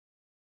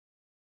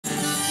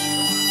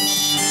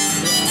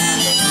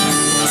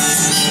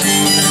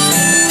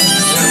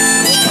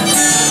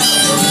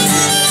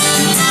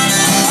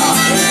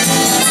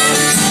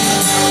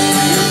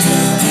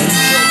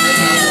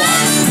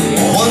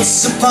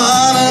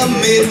a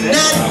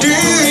midnight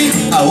dream.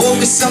 I woke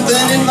with something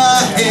in my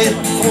head.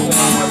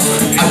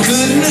 I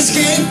couldn't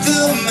escape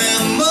the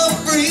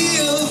memory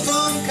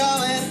from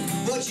calling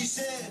what you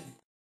said.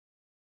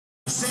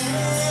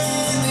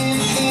 Standing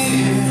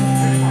here,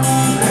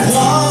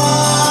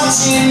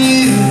 watching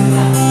you,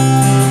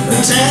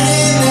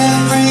 turning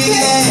every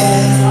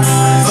head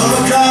from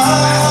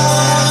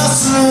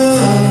across the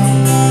room.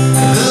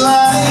 The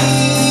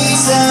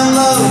lights down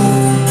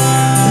low,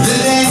 the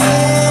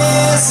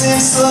dancing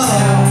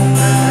slow,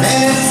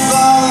 and it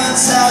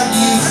falls how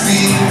you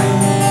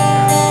feel,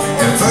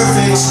 and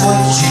perfect's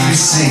what you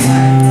see,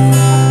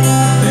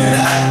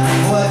 and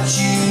I'm what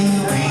you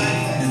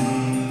mean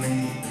to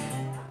me.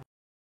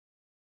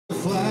 The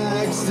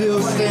flag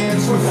still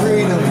stands for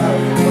freedom,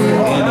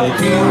 and they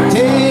can't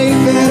take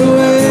that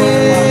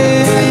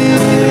away.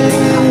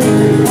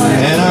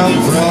 And I'm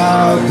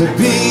proud to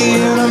be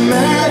an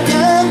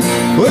American,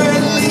 where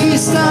at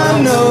least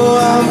I know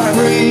I'm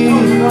free.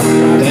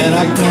 And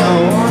I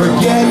can't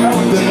forget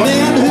the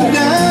man who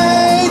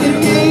died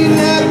and gave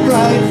that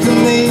right to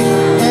me.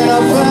 And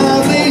I'll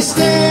proudly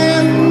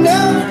stand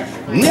up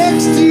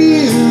next to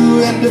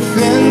you and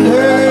defend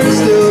her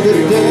still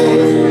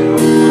today.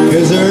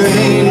 'Cause there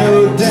ain't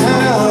no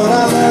doubt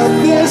I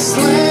love this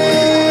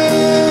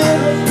land.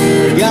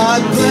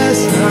 God bless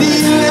the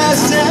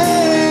USA.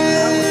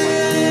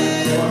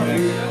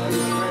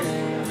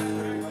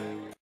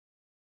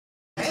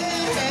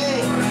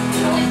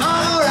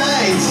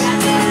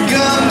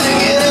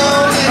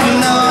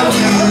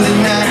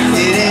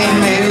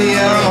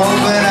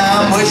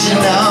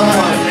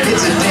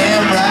 It's a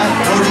damn right,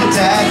 hold it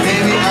tight,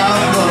 baby,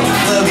 I'm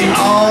gonna love you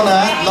all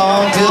night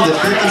long till the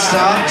crickets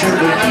stop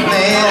chirping.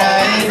 Man,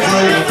 I ain't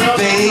flirting,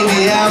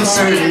 baby, I'm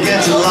certain.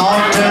 Get a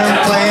long-term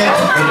plan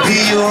and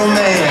be your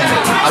man.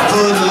 I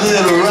put a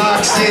little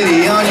rock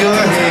steady on your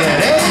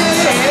hand. Hey,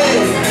 hey,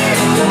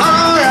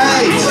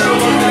 alright,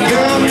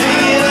 girl, I'm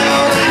thinking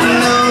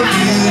on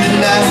you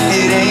tonight.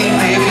 It ain't,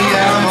 baby,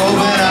 I'm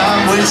hoping, I'm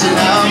wishing,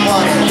 I'm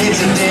wanting.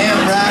 It's a damn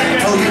right,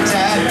 hold it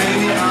tight,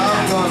 baby, I'm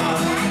gonna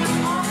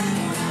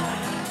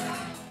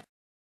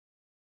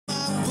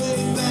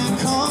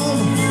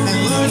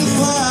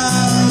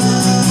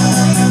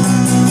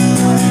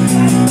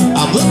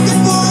I'm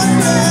looking for a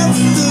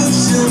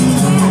revolution.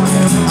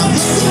 I'm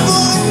looking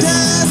for a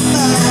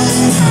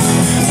deadline.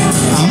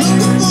 I'm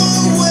looking for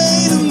a way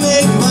to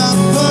make my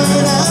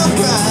burnout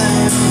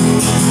right.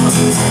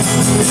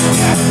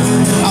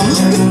 I'm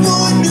looking for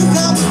a new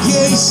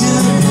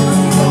complication.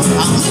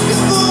 I'm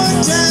looking for a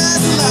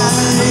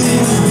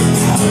deadline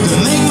to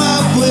make my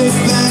way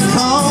back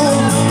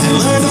home and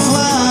learn to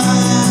fly.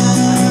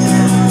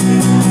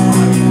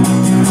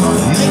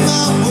 Make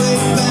my way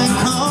back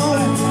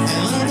home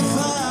and learn to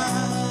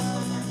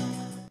fly.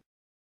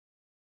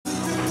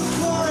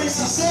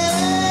 She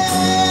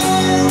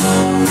said,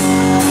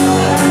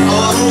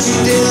 oh, don't you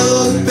dare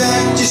look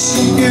back, just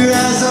keep your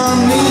eyes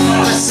on me.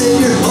 I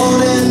said, you're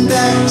holding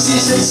back. She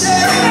said,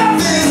 shut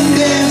up and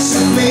dance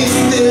with me.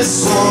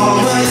 This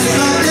woman is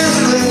my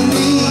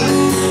destiny.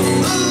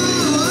 Ooh,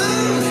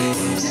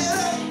 shut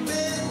up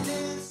and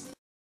dance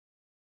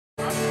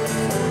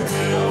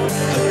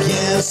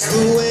against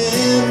the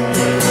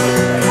wind.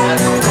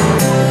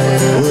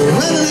 We're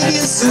running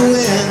against the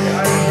wind.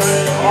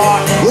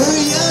 We're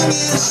young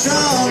and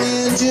strong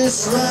and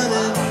just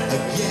running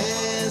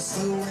against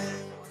the wind.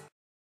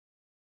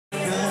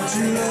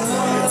 Country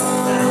road,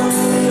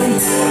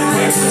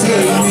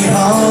 take me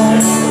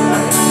home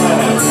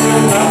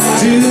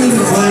to the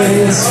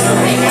place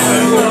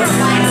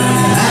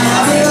I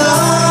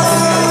belong,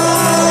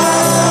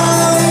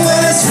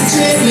 West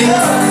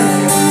Virginia,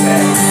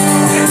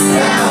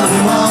 out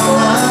in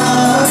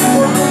Walmart.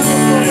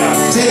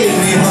 Take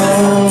me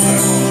home,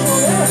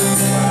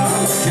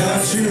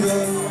 country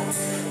road.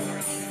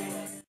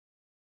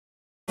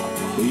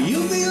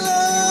 You'll be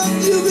loved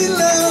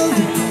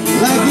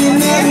like you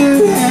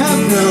never have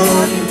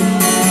known.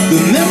 The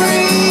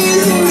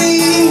memories of me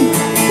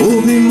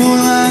will be more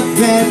like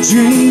bad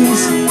dreams,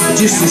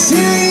 just a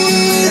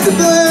series of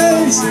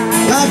birds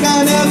like I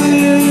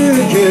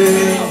never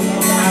occurred.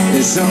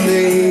 And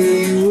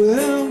someday you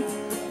will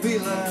be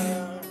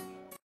loved.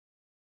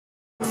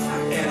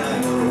 And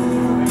I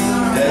know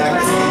that I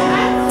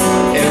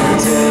can't ever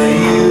tell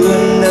you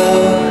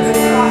enough.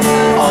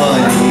 All I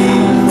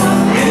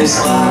need is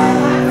love.